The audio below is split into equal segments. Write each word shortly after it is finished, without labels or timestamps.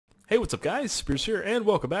Hey, what's up guys? Spears here, and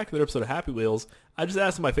welcome back to another episode of Happy Wheels. I just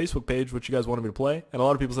asked on my Facebook page what you guys wanted me to play, and a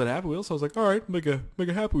lot of people said Happy Wheels, so I was like, alright, make a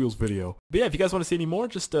Happy Wheels video. But yeah, if you guys want to see any more,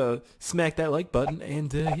 just smack that like button,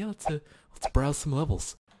 and yeah, let's browse some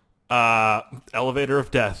levels. Elevator of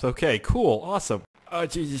Death. Okay, cool, awesome. Oh,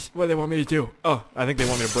 Jesus, what do they want me to do? Oh, I think they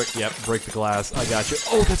want me to break the glass. I got you.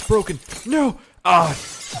 Oh, that's broken. No!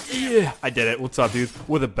 Yeah, I did it. What's up, dude?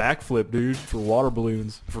 With a backflip, dude, for water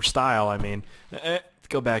balloons. For style, I mean.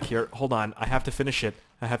 Go back here. Hold on. I have to finish it.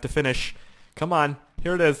 I have to finish. Come on.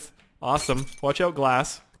 Here it is. Awesome. Watch out,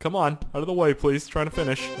 glass. Come on. Out of the way, please. Trying to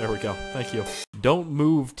finish. There we go. Thank you. Don't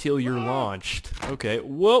move till you're launched. Okay.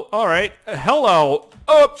 Whoa. All right. Hello.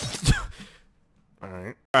 Up. All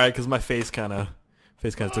right. All right, because my face kind of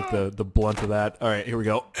took the blunt of that. All right. Here we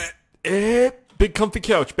go. Big comfy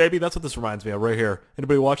couch, baby. That's what this reminds me of right here.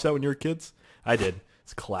 Anybody watch that when you were kids? I did.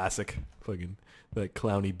 It's classic. Fucking that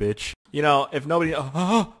clowny bitch. You know, if nobody...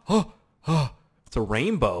 it's a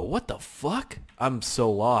rainbow. What the fuck? I'm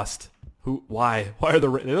so lost. Who? Why? Why are they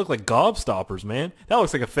look like gobstoppers, man. That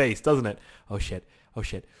looks like a face, doesn't it? Oh, shit. Oh,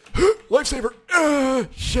 shit. Lifesaver.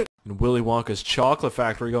 Shit. And Willy Wonka's chocolate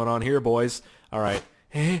factory going on here, boys. All right.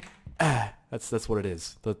 That's what it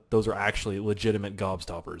is. Those are actually legitimate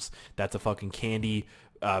gobstoppers. That's a fucking candy,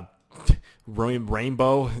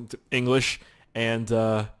 rainbow, English,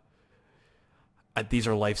 and these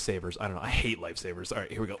are lifesavers. I don't know. I hate lifesavers. All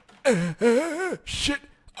right, here we go. Shit.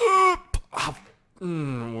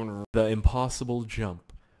 The impossible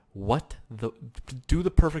jump. What the? Do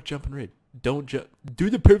the perfect jump and win. Don't jump. Do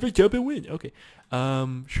the perfect jump and win. Okay.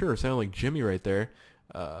 Sure. Sound like Jimmy right there.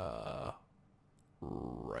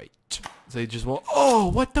 Right. So they just won't. Oh,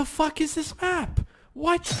 what the fuck is this map?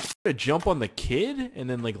 What? To jump on the kid and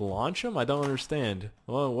then like launch him? I don't understand.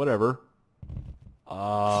 Well, whatever.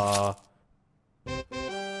 I'm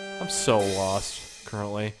so lost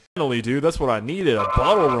currently. Finally, dude, that's what I needed. A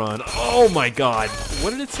bottle run. Oh my god. What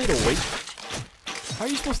did it say to wait? How are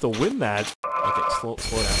you supposed to win that? Okay, slow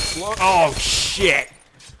down. Slow. Oh shit.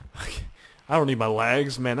 Okay. I don't need my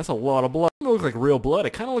legs, man. That's a lot of blood. It doesn't look like real blood.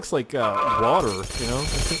 It kind of looks like water, you know?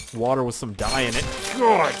 Water with some dye in it.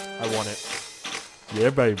 God, I want it. Yeah,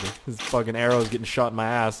 baby. This fucking arrow's getting shot in my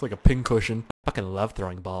ass like a pincushion. Fucking love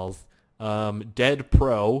throwing balls. Dead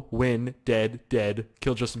pro, win, dead,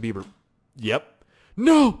 kill Justin Bieber. Yep.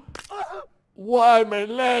 No! Why my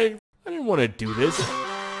legs? I didn't want to do this.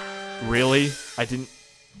 Really? I didn't...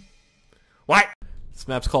 What? This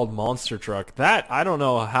map's called Monster Truck. I don't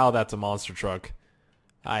know how that's a monster truck.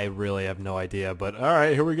 I really have no idea, but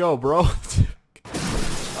alright, here we go, bro.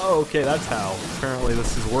 Oh, okay, that's how. Apparently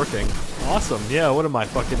this is working. Awesome. Yeah, what am I,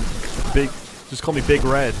 fucking big... Just call me Big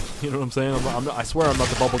Red. You know what I'm saying? I swear I'm not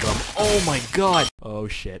the bubblegum. Oh my god. Oh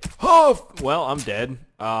shit. Oh, well, I'm dead.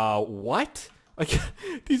 What? Like,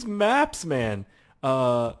 these maps, man.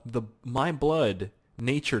 My Blood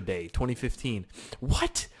Nature Day 2015.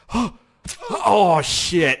 What? Oh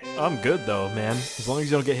shit. I'm good though, man. As long as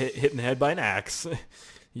you don't get hit in the head by an axe,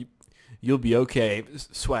 you'll be okay.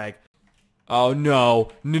 Swag. Oh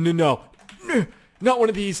no. No. Not one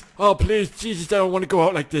of these. Oh, please, Jesus, I don't want to go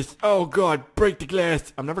out like this. Oh, God, break the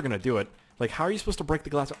glass. I'm never going to do it. Like, how are you supposed to break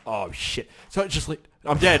the glass? Oh, shit. So, just like,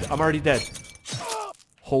 I'm dead. I'm already dead.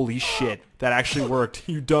 Holy shit. That actually worked.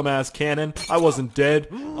 You dumbass cannon. I wasn't dead.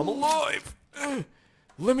 I'm alive.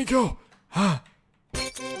 Let me go.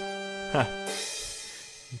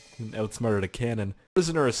 Outsmarted a cannon.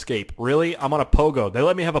 Prisoner escape. Really? I'm on a pogo. They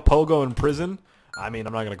let me have a pogo in prison? I mean,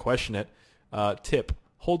 I'm not going to question it. Tip.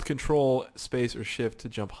 Hold control, space, or shift to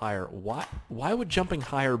jump higher. Why would jumping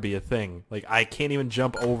higher be a thing? Like, I can't even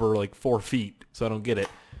jump over, like, 4 feet, so I don't get it.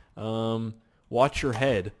 Watch your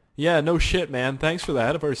head. Yeah, no shit, man. Thanks for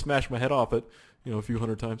that. I've already smashed my head off it, you know, a few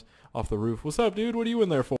hundred times off the roof. What's up, dude? What are you in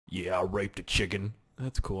there for? Yeah, I raped a chicken.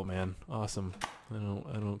 That's cool, man. Awesome. I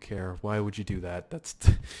don't care. Why would you do that? It's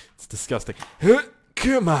disgusting.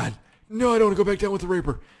 Come on. No, I don't want to go back down with the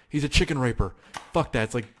raper. He's a chicken raper. Fuck that.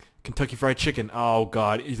 It's like Kentucky Fried Chicken. Oh,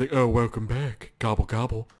 God. He's like, oh, welcome back. Gobble,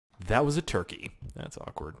 gobble. That was a turkey. That's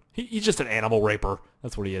awkward. He's just an animal raper.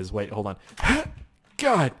 That's what he is. Wait, hold on.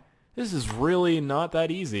 God, this is really not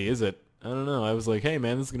that easy, is it? I don't know. I was like, hey,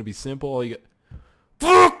 man, this is going to be simple. All you get...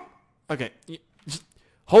 Okay. Just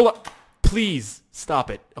hold up. Please,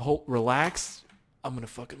 stop it. Relax. I'm going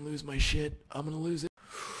to fucking lose my shit. I'm going to lose it.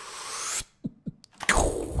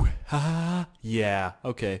 Yeah,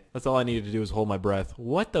 okay. That's all I needed to do was hold my breath.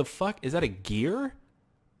 What the fuck? Is that a gear?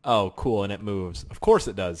 Oh, cool, and it moves. Of course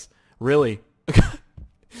it does. Really?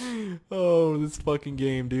 Oh, this fucking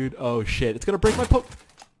game, dude. Oh, shit. It's gonna break my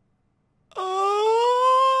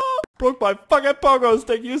Broke my fucking pogo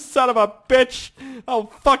stick, you son of a bitch. I'll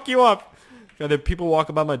fuck you up. And then people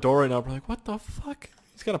walking by my door right now are like, what the fuck?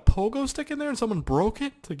 He's got a pogo stick in there and someone broke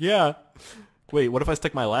it? It's like, yeah. Wait, what if I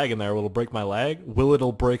stick my leg in there? Will it break my leg?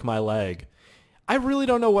 It'll break my leg? I really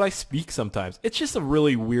don't know what I speak sometimes. It's just a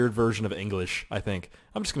really weird version of English, I think.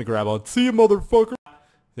 I'm just gonna grab on. See you, motherfucker.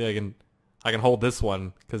 Yeah, I can hold this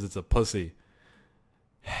one because it's a pussy.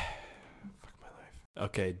 Fuck my life.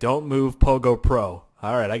 Okay, don't move, Pogo Pro.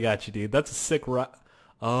 All right, I got you, dude. That's a sick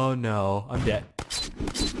Oh no, I'm dead.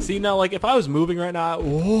 See now, like if I was moving right now,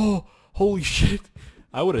 whoa, holy shit,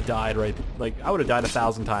 I would have died right. Like I would have died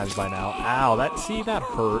 1,000 times by now. Ow, that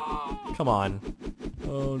hurt. Come on.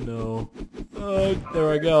 Oh no. Oh, there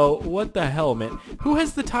I go. What the hell, man? Who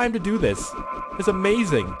has the time to do this? It's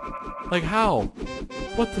amazing. Like how?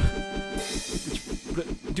 What the?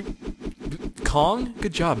 Kong?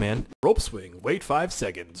 Good job, man. Rope swing. Wait 5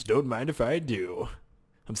 seconds. Don't mind if I do.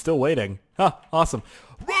 I'm still waiting. Huh, awesome.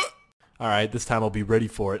 Alright, this time I'll be ready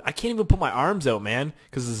for it. I can't even put my arms out, man,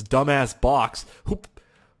 because this dumbass box.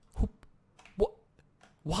 What?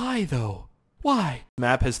 Why, though? Why? The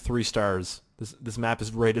map has 3 stars. This map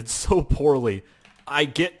is rated so poorly.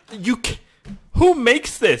 Who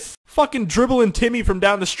makes this? Fucking Dribblin' Timmy from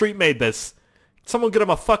down the street made this. Someone get him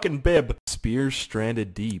a fucking bib. Spears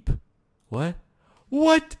stranded deep. What?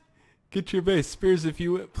 What? Get your base. Spears, if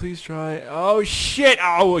you please try. Oh shit!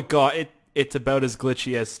 Oh god, it's about as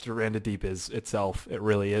glitchy as Stranded Deep is itself. It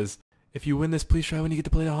really is. If you win this, please try when you get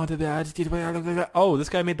to play the haunted. Oh, this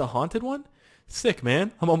guy made the haunted one? Sick,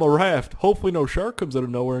 man. I'm on my raft. Hopefully no shark comes out of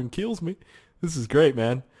nowhere and kills me. This is great,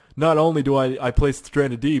 man. Not only do I play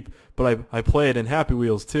Stranded Deep, but I play it in Happy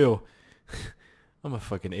Wheels too. I'm a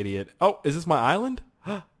fucking idiot. Oh, is this my island?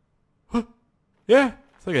 Yeah.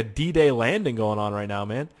 It's like a D-Day landing going on right now,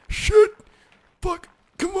 man. Shit! Fuck!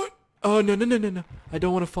 Come on! Oh, no. I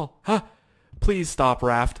don't want to fall. Huh? Please stop,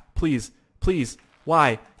 raft. Please. Please.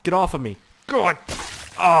 Why? Get off of me. God!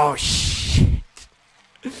 Oh, shit!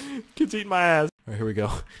 Kid's eating my ass. Alright, here we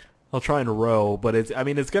go. I'll try and row, but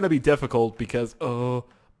it's gonna be difficult because, I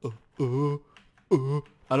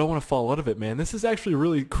don't want to fall out of it, man. This is actually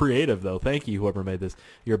really creative, though. Thank you, whoever made this.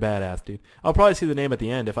 You're a badass, dude. I'll probably see the name at the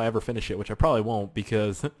end if I ever finish it, which I probably won't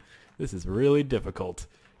because this is really difficult.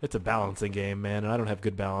 It's a balancing game, man, and I don't have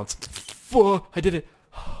good balance. I did it.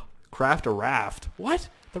 Craft a raft. What?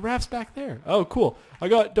 The raft's back there. Oh, cool.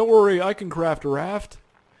 Don't worry, I can craft a raft.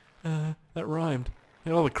 That rhymed.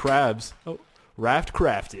 And all the crabs. Oh, raft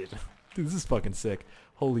crafted. Dude, this is fucking sick.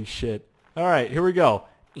 Holy shit. All right, here we go.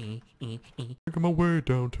 Making my way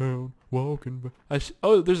downtown, walking back.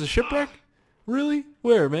 Oh, there's a shipwreck? Really?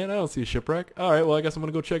 Where, man? I don't see a shipwreck. Alright, well, I guess I'm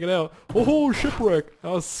gonna go check it out. Oh, shipwreck!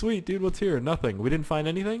 Oh, sweet, dude. What's here? Nothing. We didn't find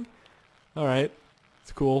anything? Alright.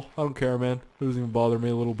 It's cool. I don't care, man. It doesn't even bother me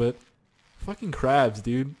a little bit. Fucking crabs,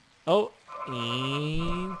 dude. Oh.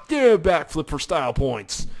 Yeah, backflip for style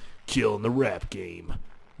points. Killing the rap game.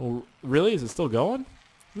 Well, really? Is it still going?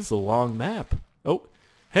 This is a long map. Oh.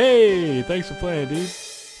 Hey! Thanks for playing, dude.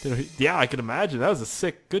 Yeah, I can imagine. That was a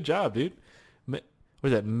sick. Good job, dude. What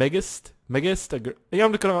is that? Megista? Yeah,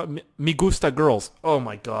 I'm looking at Me Gusta Girls. Oh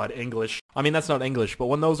my god, English. I mean, that's not English, but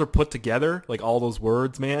when those are put together, like all those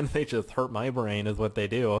words, man, they just hurt my brain is what they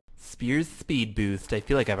do. Spears Speed Boost. I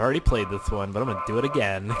feel like I've already played this one, but I'm gonna do it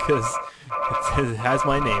again because it has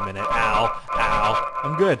my name in it. Ow. Ow.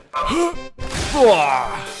 I'm good.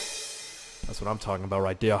 That's what I'm talking about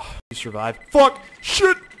right there. You survived. Fuck!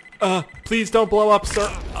 Shit! Please don't blow up, sir.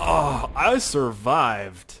 Oh, I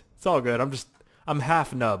survived. It's all good. I'm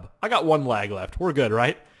half nub. I got 1 lag left. We're good,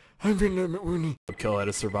 right? Kill that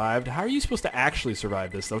has survived. How are you supposed to actually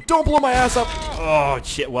survive this, though? Don't blow my ass up! Oh,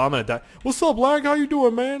 shit. Well, I'm gonna die. What's up, lag? How you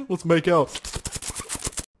doing, man? Let's make out.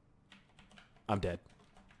 I'm dead.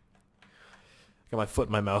 Got my foot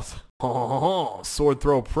in my mouth. Oh, sword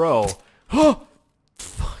throw pro. Oh,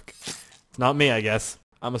 fuck. It's not me, I guess.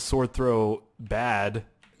 I'm a sword throw bad.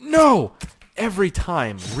 No! Every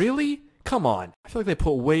time. Really? Come on. I feel like they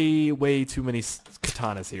put way too many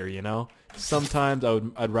katanas here, you know? Sometimes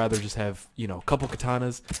I'd rather just have, you know, a couple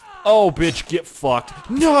katanas. Oh, bitch, get fucked.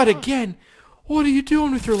 Not again! What are you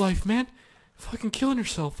doing with your life, man? Fucking killing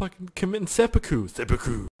yourself. Fucking committing seppuku.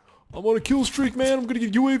 Seppuku. I'm on a kill streak, man. I'm gonna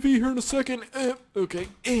get UAV here in a second. Okay.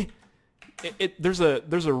 There's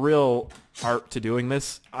a real art to doing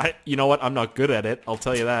this. You know what? I'm not good at it. I'll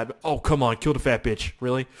tell you that. Oh, come on. Kill the fat bitch.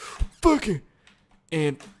 Really? Fuck it.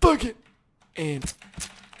 And fuck it. And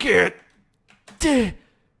get dead.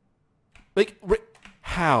 Like,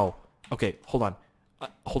 how? Okay, hold on.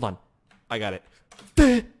 Hold on. I got it.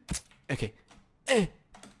 Okay. I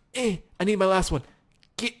need my last one.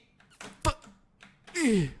 Get.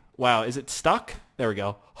 Wow, is it stuck? There we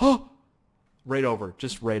go. Huh! Right over.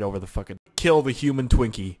 Just right over the fucking... Kill the human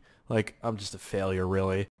Twinkie. Like, I'm just a failure,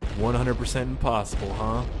 really. 100% impossible,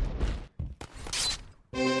 huh?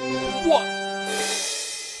 What?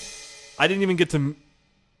 I didn't even get to...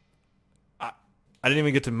 I didn't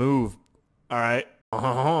even get to move. Alright.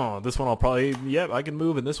 This one I'll probably... Yep, I can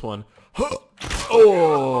move in this one.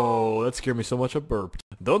 Oh, that scared me so much I burped.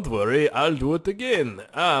 Don't worry, I'll do it again.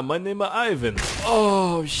 My name is Ivan.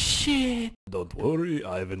 Oh, shit. Don't worry,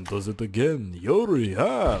 Ivan does it again. Yuri,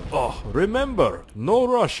 huh? Oh, remember, no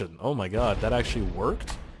Russian. Oh my god, that actually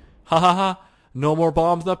worked? Ha ha ha. No more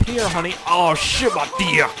bombs up here, honey. Oh, shit, my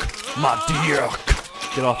dick. My dick.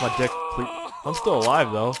 Get off my dick, please. I'm still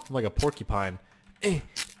alive, though. I'm like a porcupine. I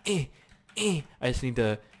just need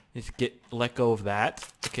to... let go of that.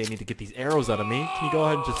 Okay, I need to get these arrows out of me. Can you go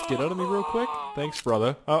ahead and just get out of me real quick? Thanks,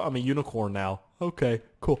 brother. Oh, I'm a unicorn now. Okay,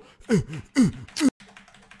 cool.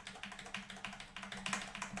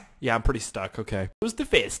 Yeah, I'm pretty stuck. Okay. Who's the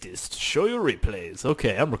fastest? Show your replays.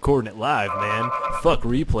 Okay, I'm recording it live, man. Fuck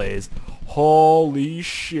replays. Holy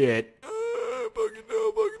shit. Fucking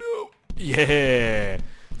no. Yeah.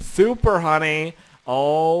 Super, honey.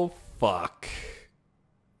 Oh, fuck.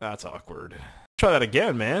 That's awkward. Try that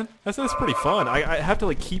again, man. That's pretty fun. I have to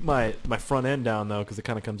like keep my front end down though, because it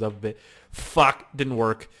kind of comes up a bit. Fuck, didn't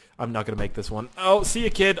work. I'm not gonna make this one. Oh, see ya,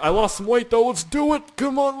 kid. I lost some weight though. Let's do it.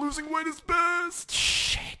 Come on, losing weight is best.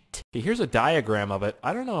 Shit. Okay, here's a diagram of it.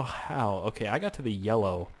 I don't know how. Okay, I got to the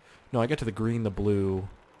yellow. No, I got to the green, the blue.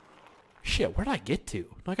 Shit, where did I get to?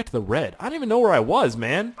 No, I got to the red. I don't even know where I was,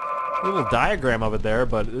 man. A little diagram of it there,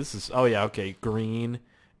 but this is... Oh yeah, okay. Green,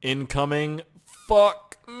 incoming.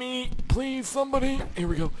 Fuck me, please, somebody. Here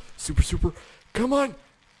we go. Super. Come on,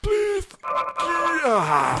 please.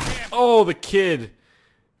 Yeah. Oh, the kid.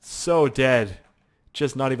 So dead.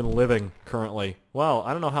 Just not even living currently. Well,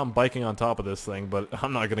 I don't know how I'm biking on top of this thing, but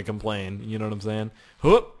I'm not gonna complain. You know what I'm saying?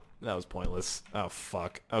 Whoop. That was pointless. Oh,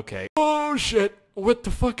 fuck. Okay. Oh, shit. What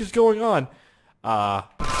the fuck is going on?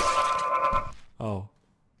 Oh.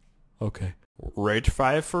 Okay. Rage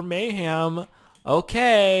 5 for mayhem.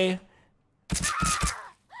 Okay.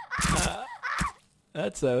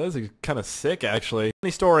 That's kind of sick, actually.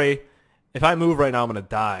 Funny story, if I move right now, I'm gonna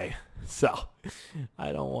die. So,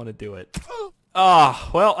 I don't want to do it.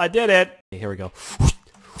 Well, I did it. Okay, here we go.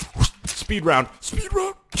 Speed round.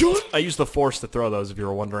 Jump. I used the force to throw those, if you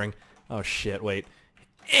were wondering. Oh, shit, wait.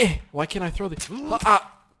 Why can't I throw these?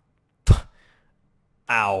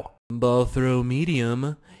 Ow. Ball throw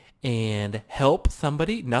medium and help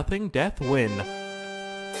somebody. Nothing. Death win.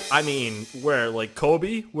 I mean, where, like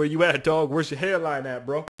Kobe? Where you at, dog? Where's your hairline at,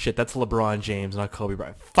 bro? Shit, that's LeBron James, not Kobe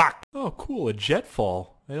Bryant. Fuck! Oh, cool, a jet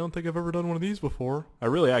fall. I don't think I've ever done one of these before. I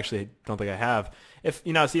really actually don't think I have. If,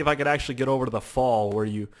 you know, see if I could actually get over to the fall where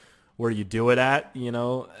you do it at, you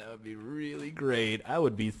know, that would be really great. I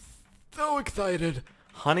would be so excited.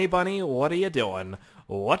 Honey bunny, what are you doing?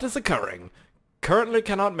 What is occurring? Currently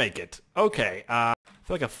cannot make it. Okay, I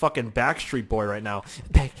feel like a fucking Backstreet Boy right now.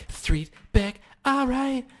 Backstreet,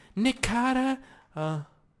 alright. Nick Carter.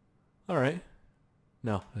 Alright.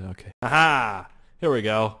 No, okay. Aha! Here we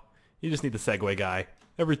go. You just need the segue guy.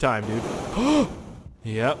 Every time, dude.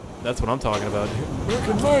 Yep, that's what I'm talking about. Back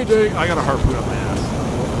in my day, I got a harpoon up my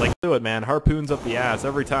ass. Like, do it, man. Harpoons up the ass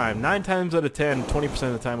every time. 9 times out of 10, 20%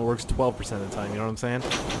 of the time it works, 12% of the time. You know what I'm saying?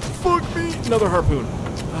 Fuck me! Another harpoon.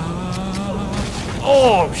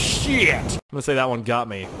 Oh, shit! I'm gonna say that one got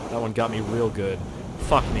me. That one got me real good.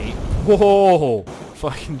 Fuck me. Whoa!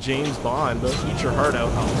 Fucking James Bond. Eat your heart out.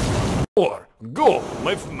 Oh. Or, go!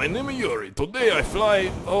 My name is Yuri. Today I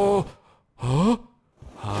fly... Oh... Huh?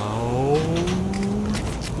 How?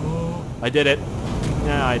 Oh. I did it.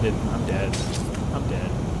 Nah, I didn't. I'm dead. I'm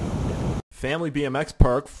dead. Family BMX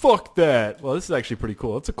park? Fuck that! Well, this is actually pretty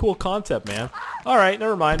cool. It's a cool concept, man. Alright,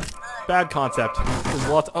 never mind. Bad concept. There's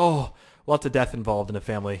lots of death involved in a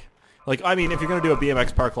family. Like, I mean, if you're gonna do a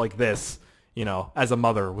BMX park like this, you know, as a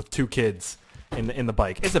mother with 2 kids in the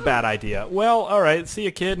bike, it's a bad idea. Well, alright, see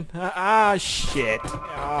ya, kid. Shit.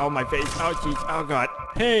 Oh, my face. Oh, jeez. Oh, God.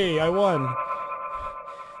 Hey, I won.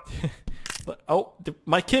 Oh,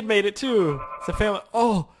 my kid made it, too. It's a family.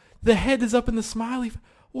 Oh, the head is up in the smiley.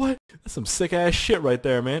 What? That's some sick-ass shit right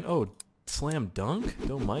there, man. Oh, slam dunk?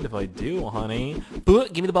 Don't mind if I do, honey.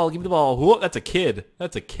 Give me the ball, give me the ball. Whoa, that's a kid.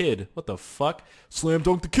 That's a kid. What the fuck? Slam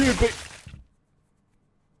dunk the kid, babe.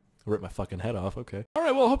 Rip my fucking head off, okay.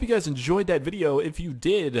 Alright, well, I hope you guys enjoyed that video. If you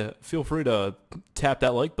did, feel free to tap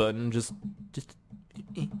that like button. Just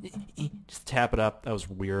tap it up. That was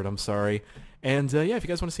weird, I'm sorry. And yeah, if you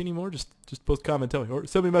guys want to see any more, just post a comment, tell me, or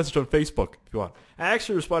send me a message on Facebook if you want. I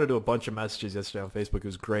actually responded to a bunch of messages yesterday on Facebook. It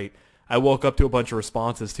was great. I woke up to a bunch of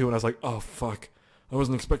responses too, and I was like, oh fuck, I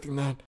wasn't expecting that.